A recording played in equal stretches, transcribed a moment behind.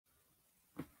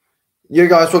Yo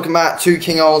guys, welcome back to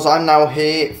King Ols. I'm now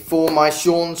here for my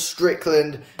Sean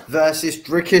Strickland versus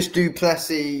Dricus du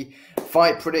Plessis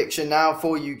fight prediction now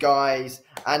for you guys.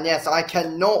 And yes, I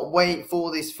cannot wait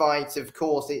for this fight. Of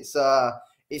course, it's a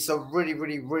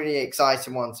really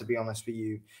exciting one, to be honest with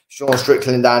you. Sean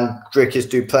Strickland and Dricus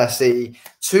du Plessis,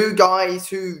 two guys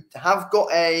who have got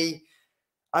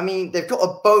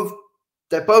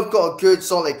they've both got a good,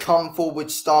 solid,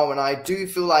 come-forward style, and I do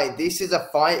feel like this is a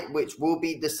fight which will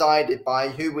be decided by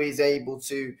who is able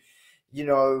to,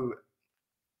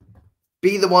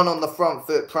 be the one on the front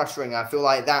foot pressuring. I feel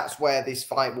like that's where this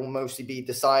fight will mostly be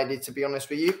decided, to be honest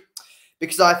with you,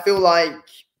 because I feel like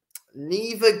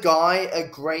neither guy are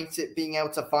great at being able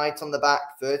to fight on the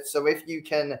back foot. So if you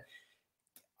can...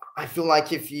 I feel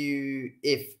like if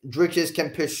Dricus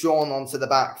can push Sean onto the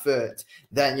back foot,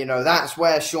 then, that's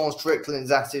where Sean Strickland's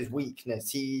at his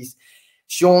weakness.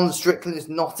 Sean Strickland is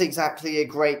not exactly a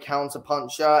great counter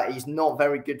puncher. He's not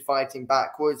very good fighting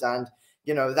backwards. And,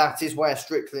 that is where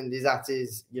Strickland is at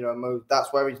his,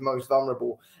 that's where he's most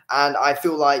vulnerable. And I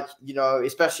feel like,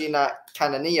 especially in that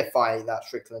Cannonier fight that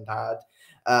Strickland had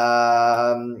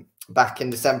back in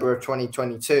December of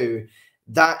 2022,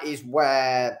 that is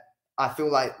where I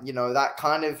feel like, that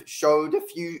kind of showed a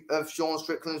few of Sean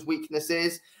Strickland's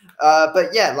weaknesses.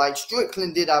 But yeah, like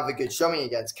Strickland did have a good showing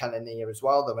against Cannonier as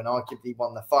well, though, and arguably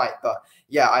won the fight. But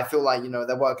yeah, I feel like,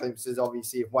 there were glimpses,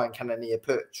 obviously, of when Cannonier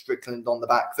put Strickland on the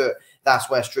back foot. That's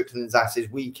where Strickland's at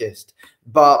his weakest.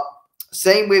 But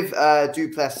same with du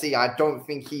Plessis. I don't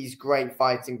think he's great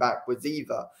fighting backwards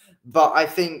either. But I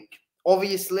think,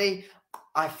 obviously,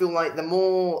 I feel like the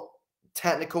more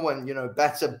technical and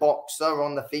better boxer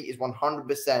on the feet is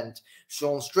 100%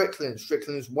 Sean Strickland.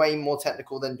 Strickland's way more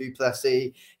technical than du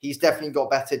Plessis. He's definitely got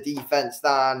better defense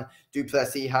than du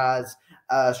Plessis has.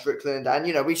 Strickland, and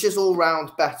he's just all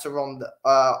round better on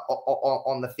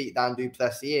the feet than du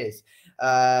Plessis is.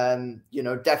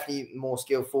 Definitely more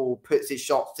skillful, puts his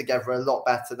shots together a lot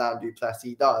better than du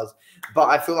Plessis does. But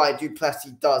I feel like du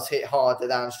Plessis does hit harder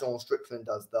than Sean Strickland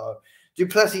does, though. Du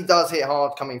Plessis does hit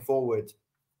hard coming forward,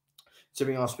 to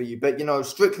be honest with you. But,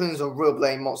 Strickland's a real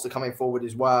blame monster coming forward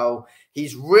as well.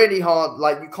 He's really hard.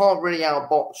 Like, you can't really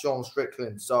outbox Sean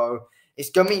Strickland. So it's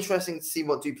going to be interesting to see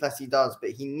what du Plessis does.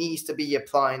 But he needs to be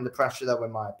applying the pressure, though,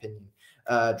 in my opinion,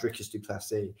 Dricus du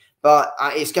Plessis. But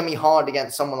it's going to be hard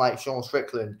against someone like Sean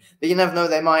Strickland. But you never know.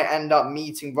 They might end up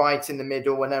meeting right in the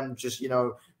middle and then just,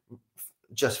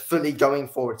 just fully going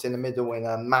for it in the middle in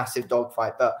a massive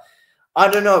dogfight. But I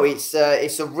don't know. It's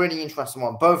a really interesting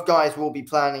one. Both guys will be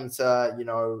planning to,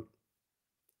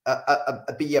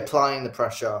 be applying the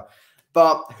pressure.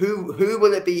 But who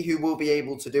will it be who will be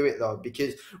able to do it, though?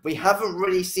 Because we haven't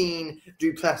really seen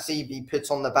du Plessis be put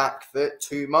on the back foot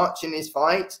too much in his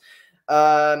fight.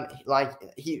 Du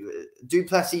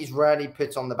Plessis rarely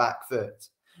put on the back foot.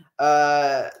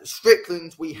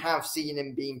 Strickland, we have seen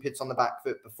him being put on the back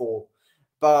foot before.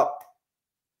 But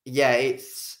yeah,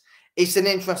 it's an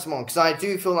interesting one, because I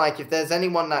do feel like if there's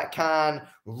anyone that can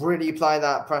really apply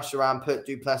that pressure and put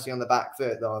du Plessis on the back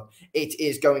foot, though, it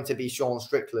is going to be Sean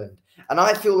Strickland. And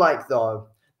I feel like, though,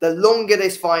 the longer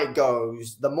this fight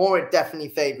goes, the more it definitely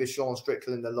favors Sean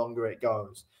Strickland, the longer it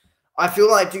goes. I feel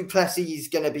like du Plessis is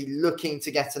going to be looking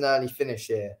to get an early finish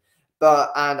here.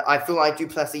 And I feel like du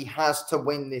Plessis has to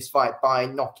win this fight by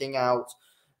knocking out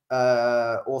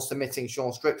or submitting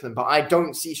Sean Strickland. But I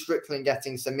don't see Strickland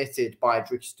getting submitted by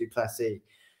Dricus du Plessis.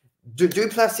 Du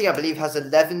Plessis, I believe, has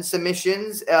 11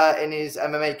 submissions in his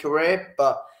MMA career.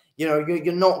 But, you're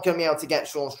not going to be able to get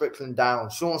Sean Strickland down.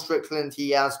 Sean Strickland,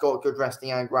 he has got good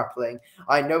wrestling and grappling.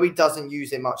 I know he doesn't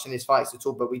use it much in his fights at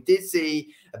all, but we did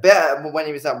see a bit when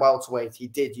he was at welterweight. He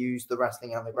did use the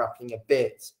wrestling and the grappling a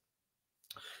bit.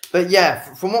 But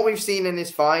yeah, from what we've seen in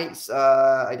his fights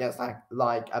against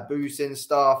like Abus and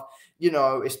stuff,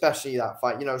 especially that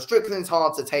fight, Strickland's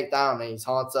hard to take down, and he's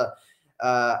hard to,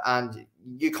 and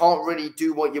you can't really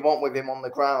do what you want with him on the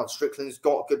ground. Strickland's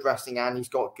got good wrestling, and he's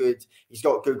got good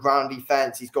ground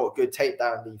defense. He's got good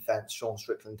takedown defense. Sean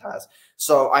Strickland has.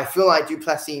 So I feel like du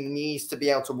Plessis needs to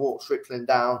be able to walk Strickland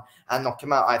down and knock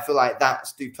him out. I feel like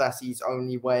that's du Plessis'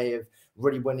 only way of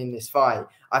really winning this fight.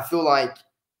 I feel like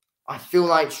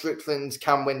Strickland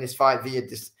can win this fight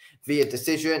via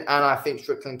decision, and I think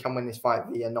Strickland can win this fight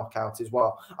via knockout as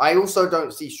well. I also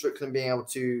don't see Strickland being able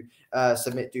to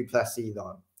submit du Plessis,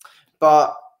 though.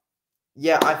 But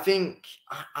yeah, I think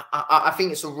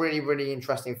it's a really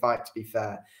interesting fight, to be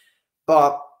fair.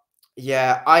 But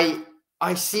yeah,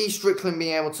 I see Strickland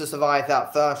being able to survive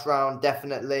that first round,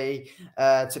 definitely,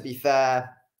 to be fair.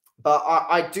 But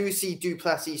I do see du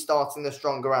Plessis starting the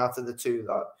stronger out of the two,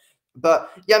 though.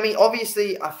 But yeah, I mean,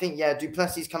 obviously, I think yeah,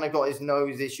 Duplessis kind of got his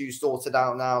nose issues sorted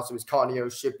out now, so his cardio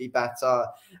should be better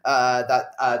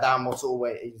than what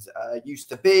always used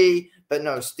to be. But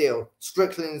no, still,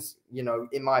 Strickland's, you know,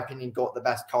 in my opinion, got the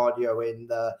best cardio in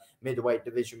the middleweight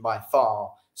division by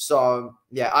far. So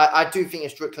yeah, I do think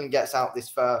if Strickland gets out this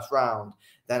first round,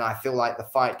 then I feel like the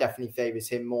fight definitely favors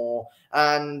him more.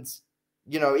 And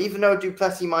you know, even though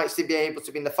Duplessis might still be able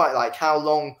to be in the fight, like how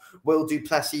long will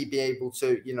Duplessis be able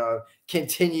to, you know,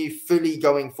 continue fully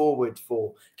going forward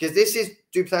for? Because this is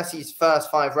Duplessis'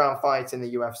 first 5-round fight in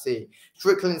the UFC.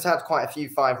 Strickland's had quite a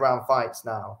few 5-round fights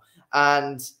now.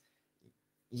 And,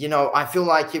 you know, I feel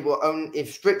like it will only,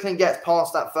 if Strickland gets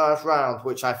past that first round,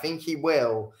 which I think he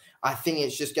will, I think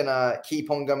it's just going to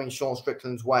keep on going Sean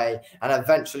Strickland's way. And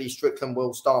eventually Strickland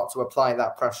will start to apply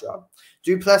that pressure.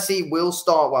 Duplessis will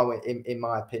start well, in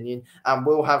my opinion, and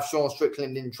will have Sean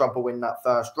Strickland in trouble in that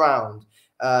first round.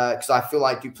 Because I feel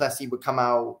like Duplessis would come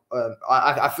out.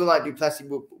 I feel like Duplessis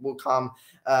will come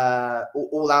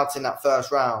all out in that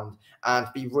first round and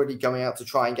be really going out to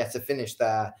try and get a finish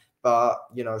there. But,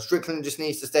 you know, Strickland just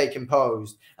needs to stay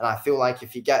composed. And I feel like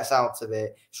if he gets out of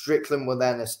it, Strickland will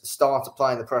then start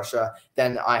applying the pressure.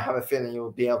 Then I have a feeling he'll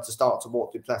be able to start to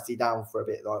walk Duplessis down for a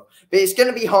bit, though. But it's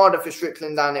going to be harder for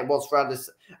Strickland than it was for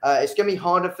Adesanya. It's going to be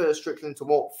harder for Strickland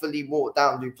to fully walk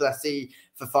down Duplessis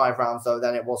for 5 rounds, though,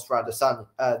 than it was for Adesanya,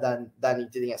 than he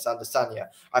did against Adesanya.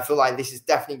 I feel like this is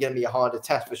definitely going to be a harder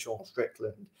test for Sean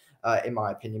Strickland, in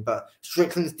my opinion. But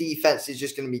Strickland's defense is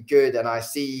just going to be good, and I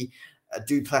see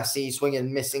Duplessis swinging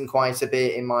and missing quite a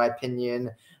bit, in my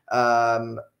opinion,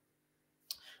 throughout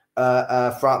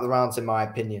the rounds, in my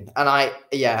opinion. And I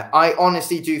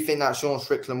honestly do think that Sean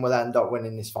Strickland will end up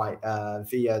winning this fight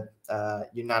via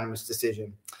unanimous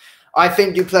decision. I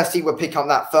think Duplessis will pick up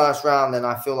that first round, and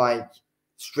I feel like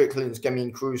Strickland's going to be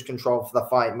in cruise control for the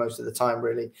fight most of the time,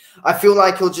 really. I feel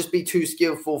like he'll just be too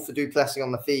skillful for Duplessis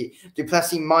on the feet.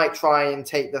 Duplessis might try and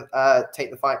take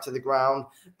the fight to the ground,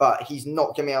 but he's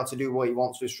not going to be able to do what he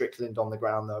wants with Strickland on the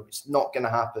ground, though. It's not going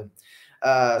to happen.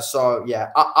 So,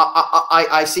 yeah,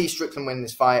 I see Strickland win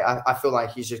this fight. I feel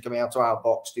like he's just going to be able to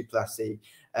outbox Duplessis,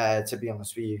 to be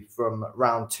honest with you, from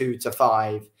round 2 to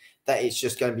 5, that it's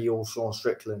just going to be all Sean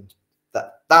Strickland.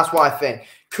 That's what I think.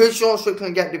 Could Sean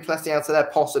Strickland get Duplessis out of there?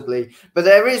 Possibly. But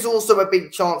there is also a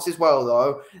big chance as well,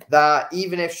 though, that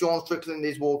even if Sean Strickland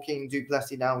is walking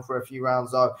Duplessis down for a few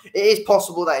rounds, though, it is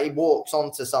possible that he walks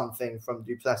onto something from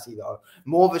Duplessis, though.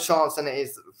 More of a chance than it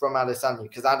is from Adesanya,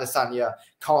 because Adesanya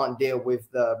can't deal with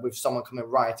someone coming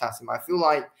right at him. I feel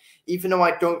like, even though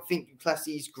I don't think Duplessis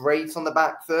is great on the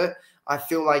back foot, I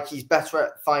feel like he's better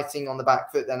at fighting on the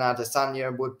back foot than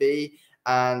Adesanya would be.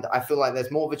 And I feel like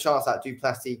there's more of a chance that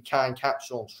Duplessis can catch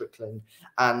Sean Strickland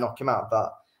and knock him out.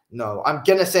 But no, I'm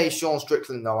going to say Sean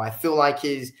Strickland, though. I feel like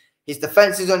his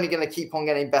defense is only going to keep on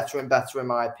getting better and better, in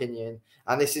my opinion.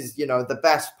 And this is, you know, the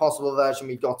best possible version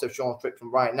we got of Sean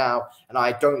Strickland right now. And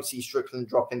I don't see Strickland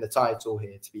dropping the title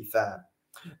here, to be fair.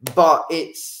 But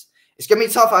it's going to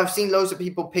be tough. I've seen loads of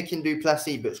people picking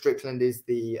Duplessis, but Strickland is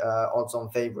the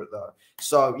odds-on favorite, though.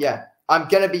 So, yeah. I'm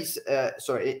going to be, Strickland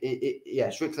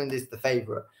is the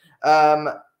favorite.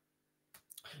 But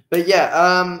yeah,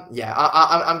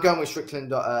 I'm going with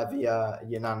Strickland via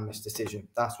unanimous decision.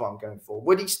 That's what I'm going for.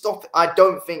 Would he stop? I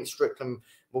don't think Strickland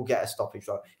will get a stoppage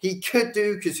though. He could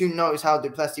do, because who knows how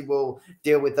Duplessis will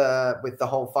deal with the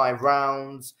whole 5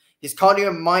 rounds. His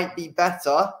cardio might be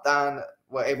better than,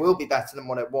 well, it will be better than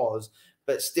what it was.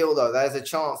 But still, though, there's a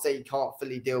chance that he can't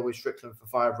fully deal with Strickland for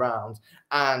 5 rounds,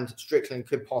 and Strickland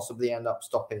could possibly end up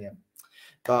stopping him.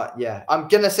 But, yeah, I'm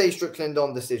going to say Strickland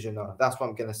on decision, though. That's what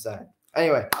I'm going to say.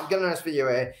 Anyway, I'm going to end this video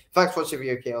here. Thanks for watching the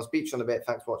video, okay? I'll speak to you in a bit.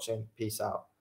 Thanks for watching. Peace out.